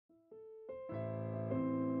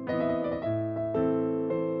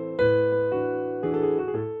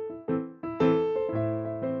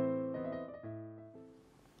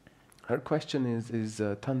question is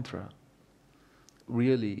Tantra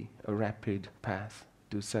really a rapid path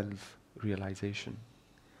to self-realization?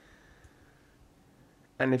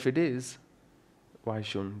 And if it is, why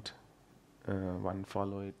shouldn't one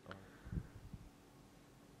follow it?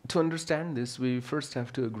 To understand this, we first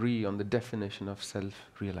have to agree on the definition of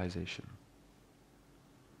self-realization.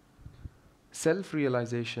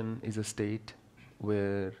 Self-realization is a state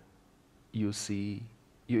where you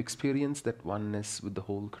experience that oneness with the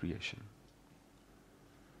whole creation.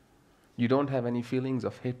 You don't have any feelings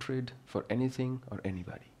of hatred for anything or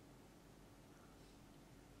anybody.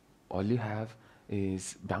 All you have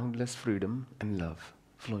is boundless freedom and love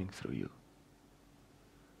flowing through you.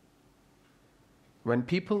 When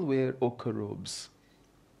people wear ochre robes,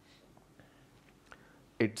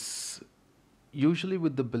 it's usually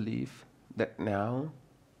with the belief that now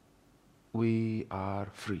we are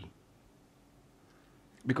free.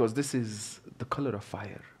 Because this is the color of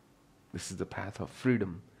fire. This is the path of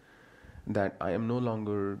freedom. That I am no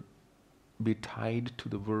longer be tied to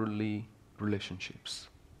the worldly relationships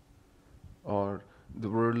or the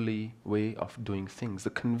worldly way of doing things,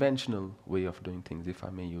 the conventional way of doing things, if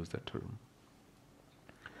I may use that term.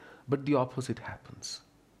 But the opposite happens.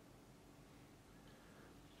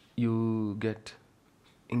 You get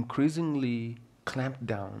increasingly clamped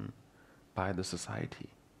down by the society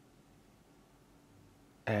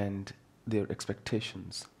and their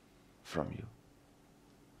expectations from you.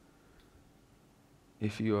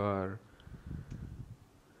 If you are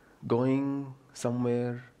going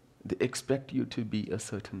somewhere, they expect you to be a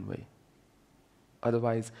certain way.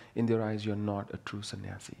 Otherwise, in their eyes, you're not a true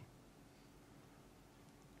sannyasi.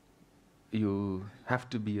 You have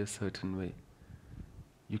to be a certain way.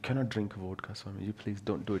 You cannot drink vodka, Swami. You please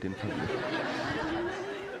don't do it in public.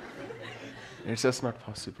 It's just not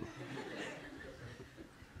possible.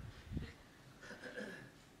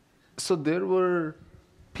 So there were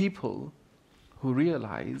people who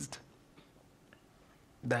realized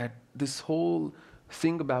that this whole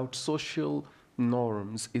thing about social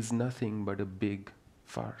norms is nothing but a big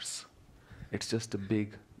farce. It's just a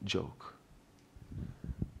big joke.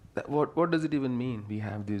 That what does it even mean? We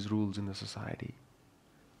have these rules in the society.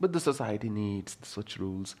 But the society needs such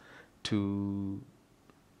rules to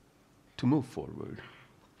move forward,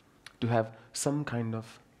 to have some kind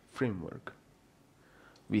of framework.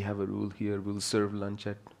 We have a rule here, we'll serve lunch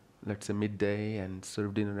at, let's say, midday and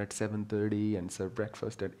serve dinner at 7:30 and serve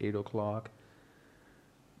breakfast at 8 o'clock.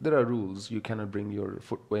 There are rules. You cannot bring your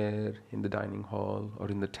footwear in the dining hall or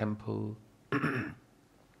in the temple.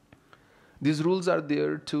 These rules are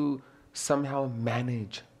there to somehow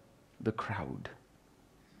manage the crowd.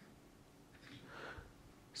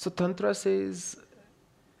 So Tantra says,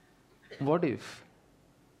 what if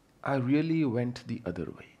I really went the other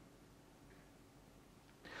way?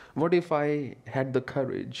 What if I had the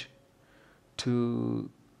courage to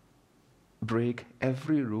break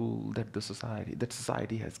every rule that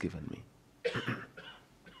society has given me?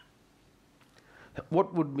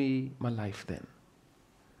 What would be my life then?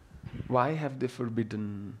 Why have they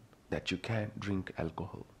forbidden that you can't drink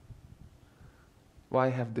alcohol? Why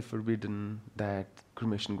have they forbidden that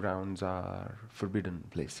cremation grounds are forbidden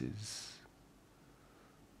places?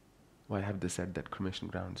 Why have they said that cremation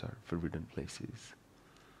grounds are forbidden places?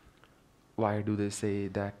 Why do they say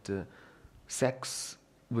that sex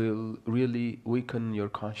will really weaken your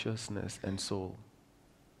consciousness and soul?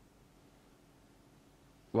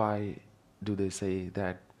 Why do they say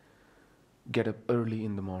that get up early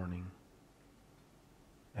in the morning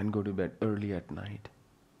and go to bed early at night?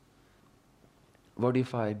 What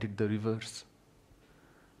if I did the reverse?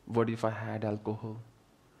 What if I had alcohol?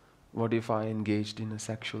 What if I engaged in a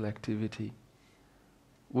sexual activity?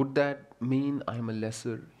 Would that mean I'm a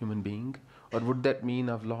lesser human being? Or would that mean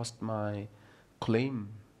I've lost my claim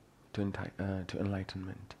to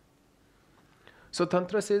enlightenment? So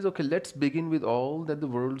Tantra says, okay, let's begin with all that the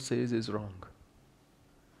world says is wrong.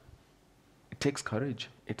 It takes courage.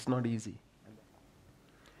 It's not easy.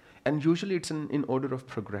 And usually it's in order of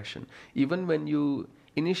progression. Even when you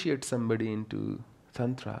initiate somebody into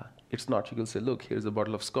Tantra, it's not you will say, look, here's a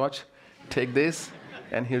bottle of scotch, take this,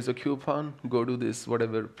 and here's a coupon, go to this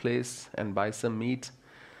whatever place and buy some meat,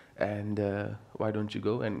 and why don't you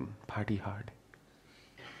go and party hard?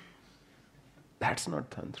 That's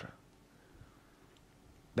not Tantra.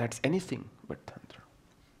 That's anything but Tantra.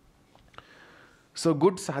 So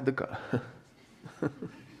good sadhaka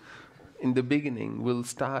in the beginning will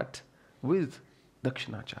start with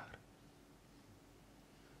Dakshinachar,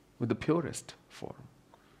 with the purest form.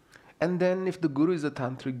 And then if the guru is a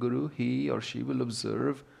tantric guru, he or she will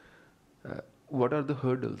observe what are the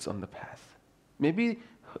hurdles on the path. Maybe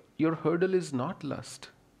your hurdle is not lust.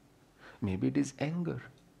 Maybe it is anger.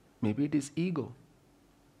 Maybe it is ego.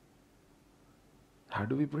 How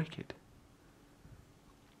do we break it?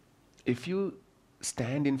 If you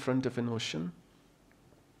stand in front of an ocean,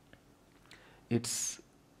 it's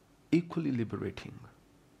equally liberating.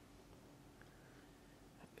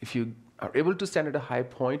 If you are able to stand at a high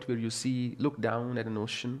point where you look down at an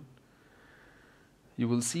ocean, you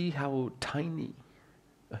will see how tiny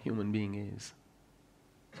a human being is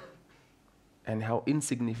and how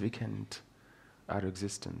insignificant our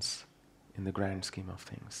existence in the grand scheme of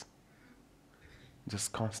things.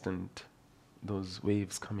 Just constant, those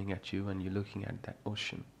waves coming at you and you're looking at that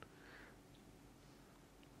ocean.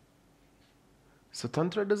 So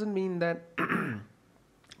Tantra doesn't mean that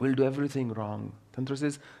we'll do everything wrong. Tantra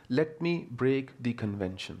says, let me break the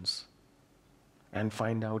conventions and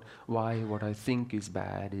find out why what I think is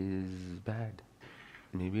bad.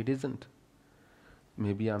 Maybe it isn't.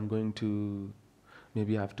 Maybe I have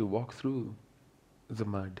to walk through the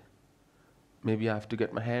mud. Maybe I have to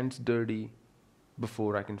get my hands dirty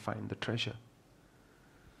before I can find the treasure.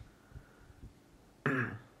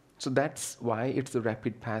 So that's why it's the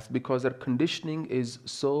rapid path, because our conditioning is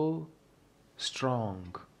so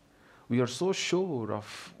strong. We are so sure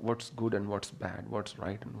of what's good and what's bad, what's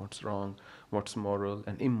right and what's wrong, what's moral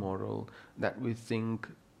and immoral, that we think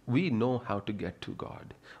we know how to get to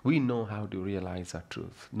God. We know how to realize our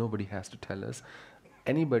truth. Nobody has to tell us.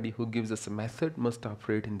 Anybody who gives us a method must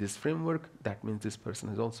operate in this framework. That means this person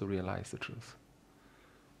has also realized the truth.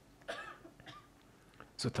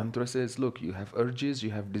 So Tantra says, look, you have urges,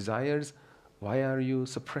 you have desires. Why are you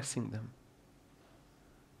suppressing them?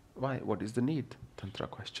 Why? What is the need? Tantra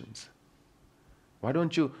questions. Why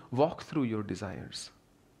don't you walk through your desires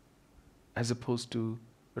as opposed to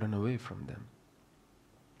run away from them?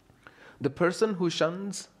 The person who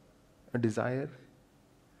shuns a desire,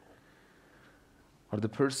 or the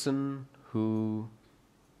person who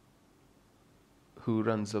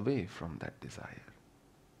runs away from that desire,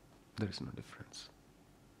 there is no difference.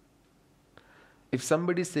 If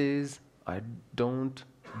somebody says, I don't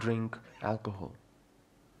drink alcohol,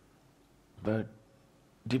 but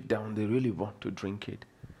deep down they really want to drink it,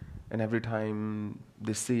 and every time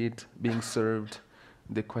they see it being served,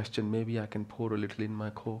 they question, maybe I can pour a little in my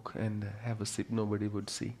Coke and have a sip, nobody would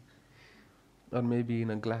see. Or maybe in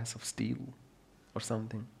a glass of steel or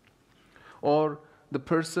something. Or the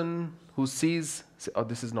person who sees, oh,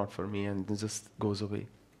 this is not for me, and just goes away.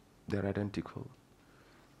 They're identical.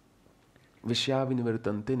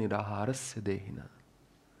 Vishyavinvartante niraharasya dehina.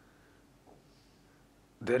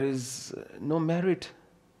 There is no merit,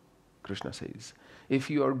 Krishna says. If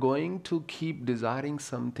you are going to keep desiring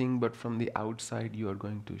something, but from the outside you are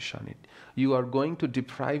going to shun it. You are going to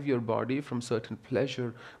deprive your body from certain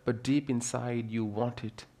pleasure, but deep inside you want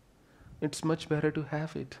it. It's much better to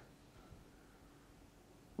have it.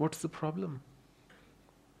 What's the problem?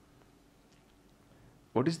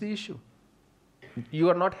 What is the issue? You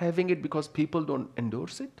are not having it because people don't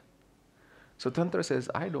endorse it? So Tantra says,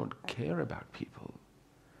 I don't care about people.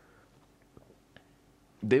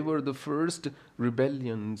 They were the first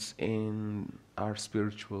rebellions in our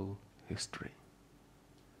spiritual history.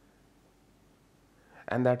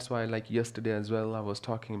 And that's why, like yesterday as well, I was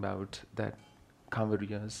talking about that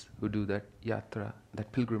Kanvariyas who do that yatra,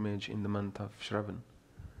 that pilgrimage in the month of Shravan.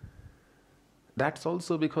 That's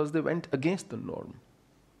also because they went against the norm.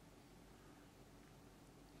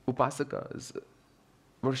 Upasakas,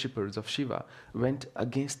 worshippers of Shiva, went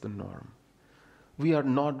against the norm. We are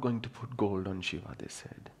not going to put gold on Shiva, they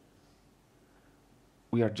said.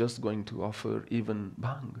 We are just going to offer even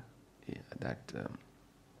bhang.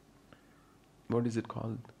 What is it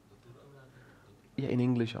called? Yeah, in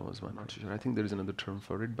English I was not sure. I think there is another term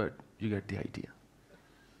for it, but you get the idea.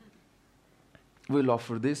 We'll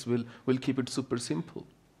offer this, we'll keep it super simple.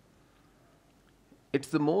 It's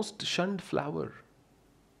the most shunned flower.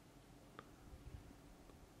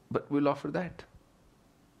 But we'll offer that.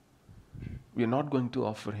 We're not going to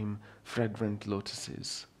offer him fragrant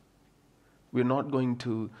lotuses. We're not going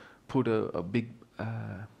to put a big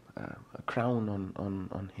a crown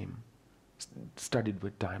on him, studded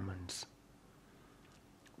with diamonds.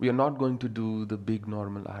 We are not going to do the big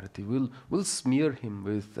normal arati. We'll smear him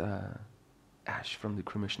with ash from the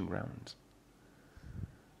cremation grounds.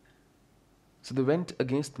 So they went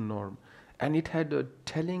against the norm, and it had a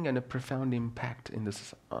telling and a profound impact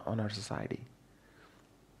on our society.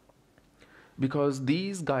 Because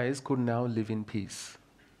these guys could now live in peace.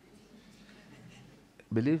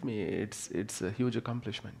 Believe me, it's a huge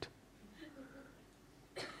accomplishment.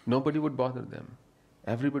 Nobody would bother them.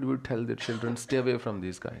 Everybody would tell their children, stay away from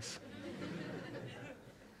these guys.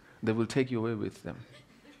 They will take you away with them.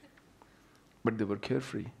 But they were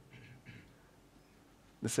carefree.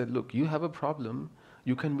 They said, look, you have a problem,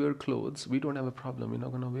 you can wear clothes, we don't have a problem, we're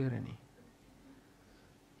not going to wear any.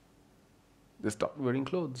 They stopped wearing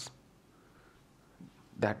clothes.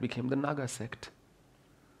 That became the Naga sect.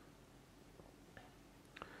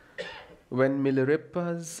 When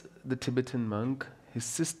Milarepa's, the Tibetan monk, his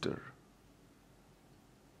sister,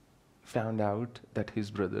 found out that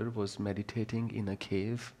his brother was meditating in a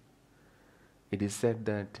cave, it is said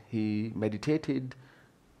that he meditated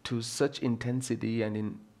to such intensity and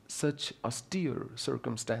in such austere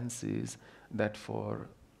circumstances that for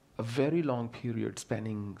a very long period,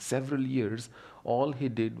 spanning several years, all he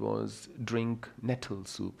did was drink nettle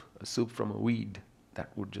soup, a soup from a weed that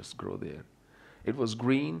would just grow there. It was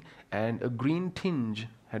green, and a green tinge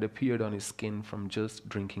had appeared on his skin from just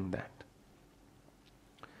drinking that.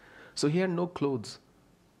 So he had no clothes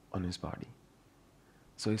on his body.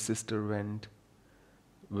 So his sister went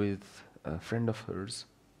with a friend of hers,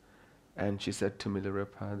 and she said to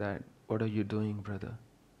Milarepa that, what are you doing, brother?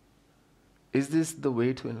 Is this the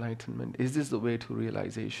way to enlightenment? Is this the way to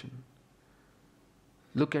realization?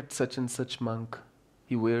 Look at such and such monk.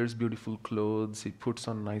 He wears beautiful clothes, he puts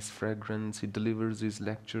on nice fragrance, he delivers his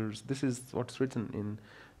lectures. This is what's written in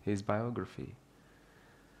his biography.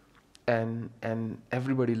 And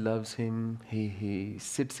everybody loves him. He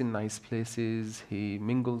sits in nice places, he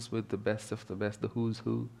mingles with the best of the best, the who's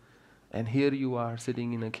who. And here you are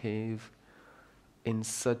sitting in a cave in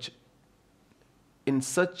such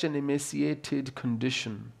an emaciated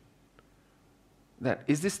condition. That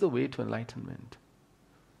is this the way to enlightenment?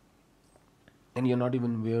 And you're not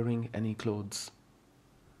even wearing any clothes.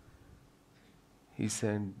 He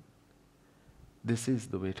said, this is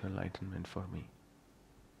the way to enlightenment for me.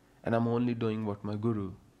 And I'm only doing what my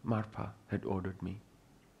guru, Marpa, had ordered me.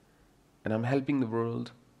 And I'm helping the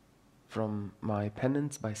world from my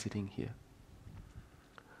penance by sitting here.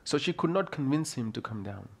 So she could not convince him to come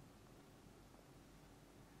down,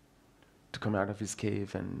 to come out of his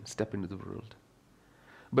cave and step into the world.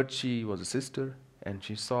 But she was a sister, and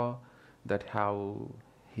she saw that how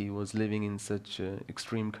he was living in such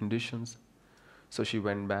extreme conditions. So she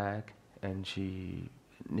went back and she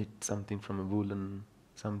knit something from a woolen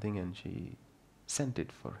something, and she sent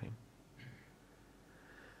it for him.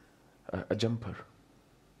 A jumper.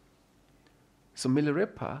 So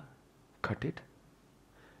Milarepa cut it,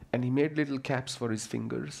 and he made little caps for his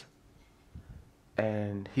fingers,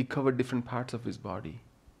 and he covered different parts of his body.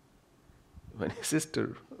 When his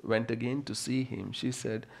sister went again to see him, she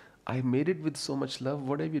said, I made it with so much love.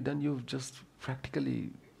 What have you done? You've just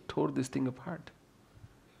practically tore this thing apart.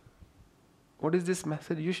 What is this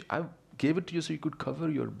method? I gave it to you so you could cover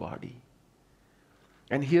your body.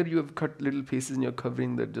 And here you have cut little pieces and you're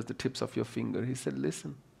covering just the tips of your finger. He said,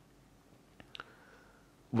 listen,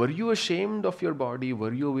 were you ashamed of your body?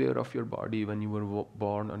 Were you aware of your body when you were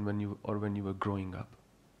born and when you were growing up?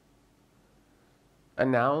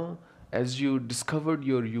 And now, as you discovered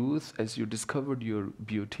your youth, as you discovered your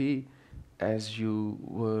beauty, as you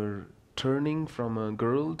were turning from a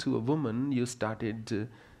girl to a woman, you started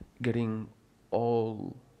getting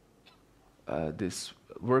all this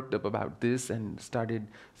worked up about this and started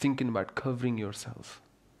thinking about covering yourself.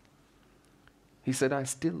 He said, I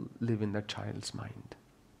still live in that child's mind.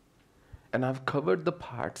 And I've covered the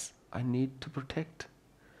parts I need to protect.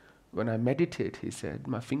 When I meditate, he said,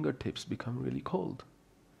 my fingertips become really cold.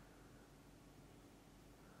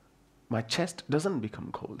 My chest doesn't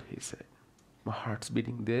become cold, he said. My heart's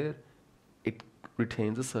beating there, it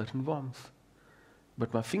retains a certain warmth.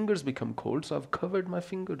 But my fingers become cold, so I've covered my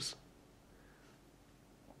fingers.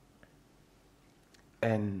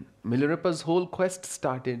 And Milarepa's whole quest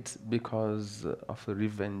started because of a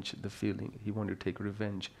revenge, the feeling. He wanted to take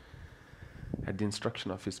revenge at the instruction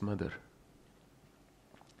of his mother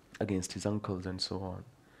against his uncles and so on.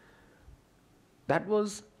 That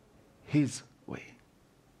was his way.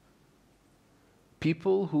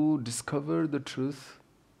 People who discover the truth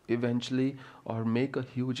eventually or make a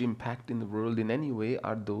huge impact in the world in any way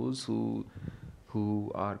are those who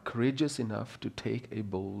are courageous enough to take a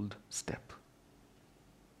bold step.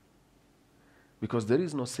 Because there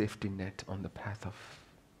is no safety net on the path of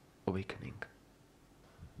awakening.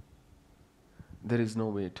 There is no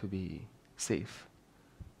way to be safe,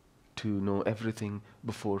 to know everything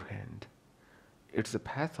beforehand. It's a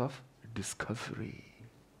path of discovery.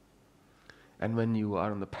 And when you are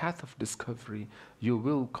on the path of discovery, you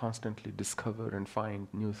will constantly discover and find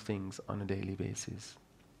new things on a daily basis.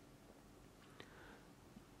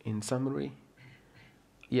 In summary,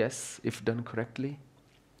 yes, if done correctly,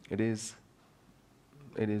 it is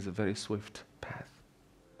a very swift path.